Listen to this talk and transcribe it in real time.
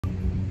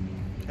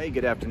Hey,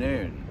 good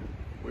afternoon.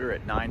 We're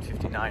at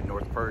 959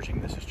 North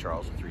Pershing. This is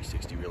Charles with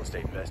 360 Real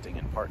Estate Investing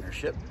in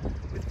partnership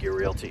with Gear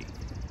Realty.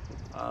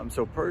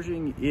 So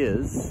Pershing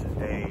is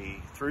a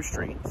through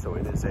street, so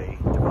it is a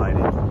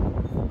divided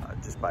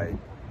just by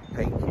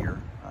paint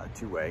here,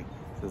 two-way.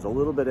 So there's a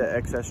little bit of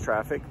excess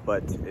traffic,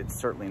 but it's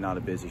certainly not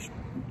a busy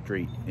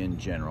street in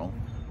general.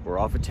 We're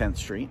off of 10th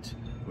Street,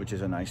 which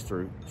is a nice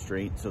through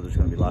street, so there's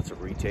going to be lots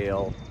of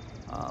retail,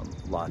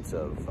 lots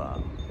of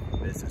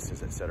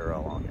businesses, etc.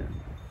 along here.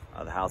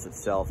 The house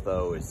itself,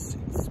 though, it's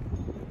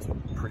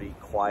pretty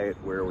quiet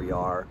where we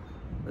are.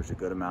 There's a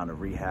good amount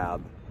of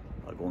rehab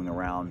going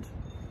around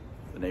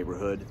the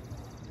neighborhood.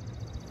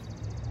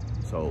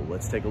 So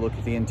let's take a look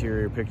at the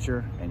interior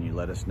picture and you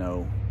let us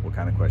know what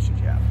kind of questions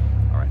you have.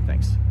 All right,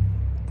 thanks.